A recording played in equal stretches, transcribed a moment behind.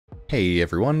Hey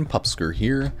everyone, Pupsker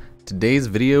here. Today's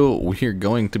video we're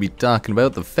going to be talking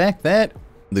about the fact that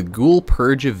the Ghoul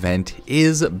Purge event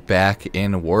is back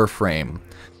in Warframe.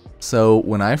 So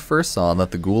when I first saw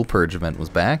that the Ghoul Purge event was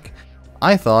back,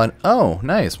 I thought, oh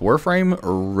nice, Warframe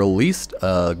released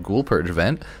a Ghoul Purge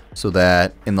event so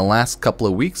that in the last couple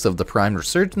of weeks of the Prime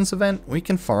Resurgence event we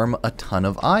can farm a ton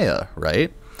of Aya,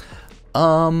 right?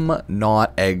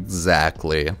 Not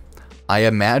exactly. I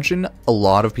imagine a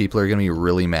lot of people are going to be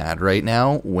really mad right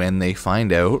now when they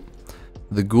find out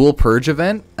the Ghoul Purge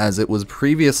event, as it was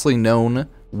previously known,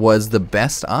 was the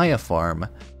best Aya farm.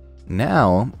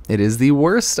 Now, it is the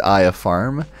worst Aya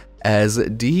farm, as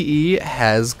DE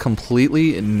has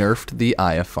completely nerfed the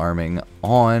Aya farming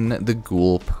on the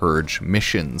Ghoul Purge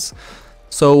missions.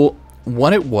 So,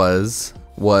 what it was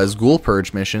Ghoul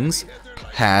Purge missions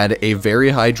had a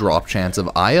very high drop chance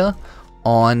of Aya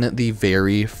on the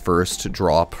very first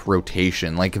drop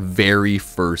rotation, like very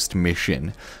first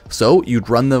mission. So you'd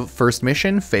run the first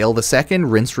mission, fail the second,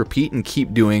 rinse, repeat, and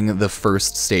keep doing the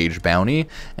first stage bounty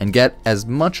and get as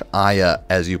much Aya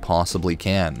as you possibly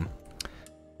can.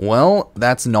 Well,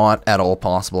 that's not at all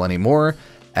possible anymore,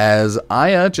 as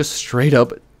Aya just straight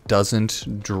up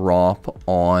doesn't drop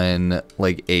on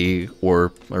like a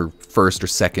or first or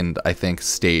second, I think,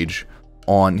 stage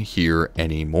on here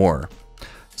anymore.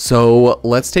 So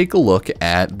let's take a look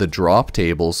at the drop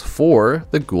tables for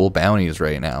the Ghoul bounties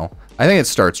right now. I think it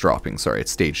starts dropping, sorry,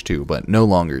 it's stage 2, but no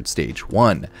longer it's stage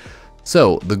 1.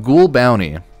 So the Ghoul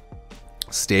bounty,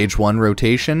 stage 1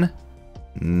 rotation,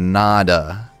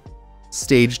 nada.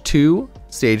 Stage 2,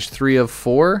 stage 3 of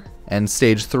 4, and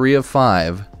stage 3 of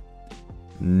 5,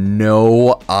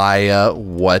 no Aya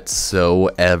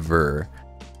whatsoever.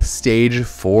 Stage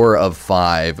 4 of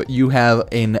 5, you have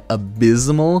an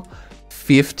abysmal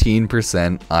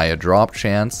 15% Aya drop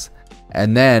chance,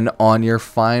 and then on your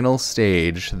final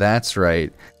stage, that's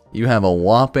right, you have a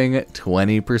whopping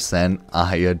 20%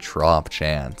 Aya drop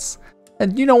chance.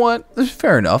 And you know what?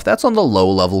 Fair enough, that's on the low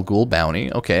level Ghoul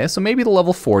bounty, okay, so maybe the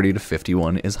level 40 to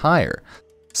 51 is higher.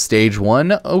 Stage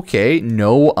 1, okay,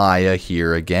 no Aya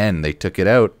here again, they took it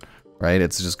out, right?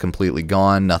 It's just completely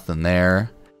gone, nothing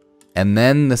there. And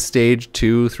then the stage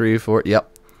 2, 3, 4, yep.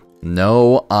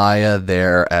 No Aya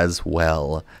there as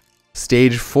well.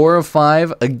 Stage 4 of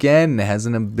 5, again, has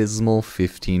an abysmal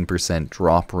 15%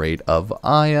 drop rate of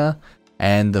Aya.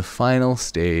 And the final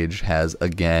stage has,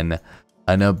 again,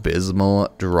 an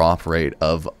abysmal drop rate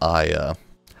of Aya.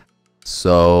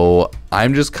 So,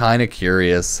 I'm just kind of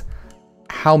curious,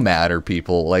 how mad are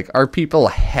people? Like, are people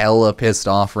hella pissed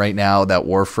off right now that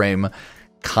Warframe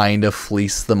kind of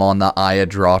fleeced them on the Aya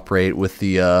drop rate with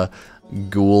the,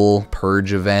 Ghoul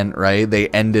Purge event, right? They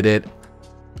ended it,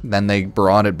 then they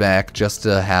brought it back just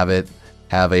to have it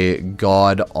have a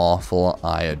god-awful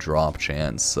Aya drop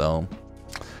chance. So,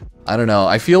 I don't know.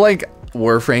 I feel like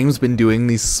Warframe's been doing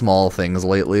these small things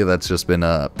lately that's just been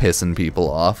pissing people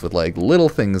off with like little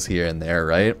things here and there,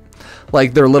 right?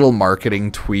 Like their little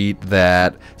marketing tweet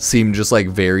that seemed just like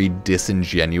very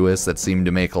disingenuous, that seemed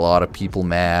to make a lot of people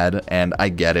mad, and I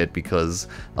get it because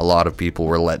a lot of people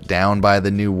were let down by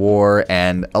the new war,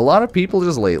 and a lot of people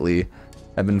just lately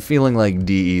have been feeling like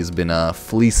DE's been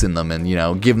fleecing them and, you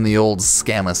know, giving the old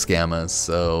scamma,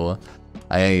 so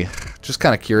I just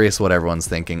kind of curious what everyone's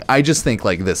thinking. I just think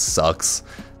like this sucks.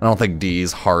 I don't think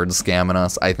D's hard scamming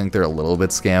us. I think they're a little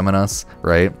bit scamming us,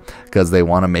 right? Because they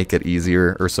want to make it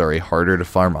easier, or sorry, harder to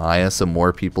farm Aya so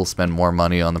more people spend more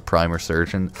money on the Prime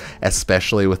Resurgence,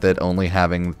 especially with it only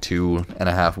having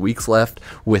 2.5 weeks left,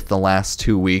 with the last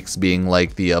 2 weeks being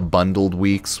like the bundled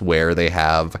weeks where they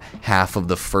have half of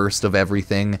the first of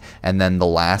everything and then the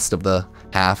last of the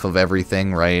half of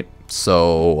everything, right?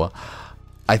 So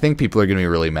I think people are going to be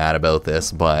really mad about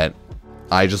this, but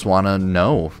I just want to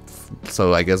know.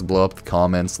 So I guess blow up the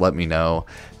comments, let me know.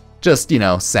 Just, you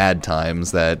know, sad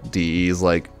times that DE's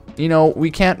like, you know,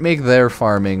 we can't make their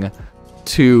farming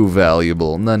too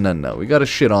valuable. No. We gotta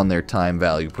shit on their time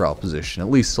value proposition, at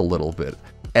least a little bit.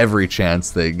 Every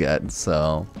chance they get,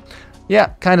 so yeah,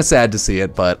 kind of sad to see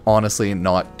it, but honestly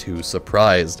not too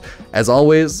surprised. As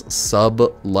always, sub,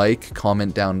 like,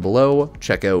 comment down below,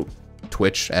 check out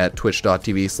Twitch at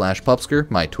twitch.tv/Pupsker,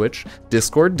 my Twitch,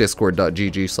 Discord,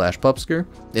 discord.gg/Pupsker,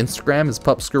 Instagram is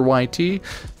PupskerYT,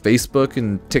 Facebook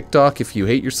and TikTok if you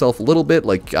hate yourself a little bit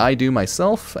like I do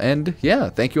myself, and yeah,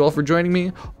 thank you all for joining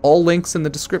me. All links in the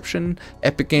description,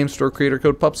 Epic Games Store creator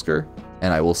code Pupsker,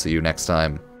 and I will see you next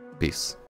time. Peace.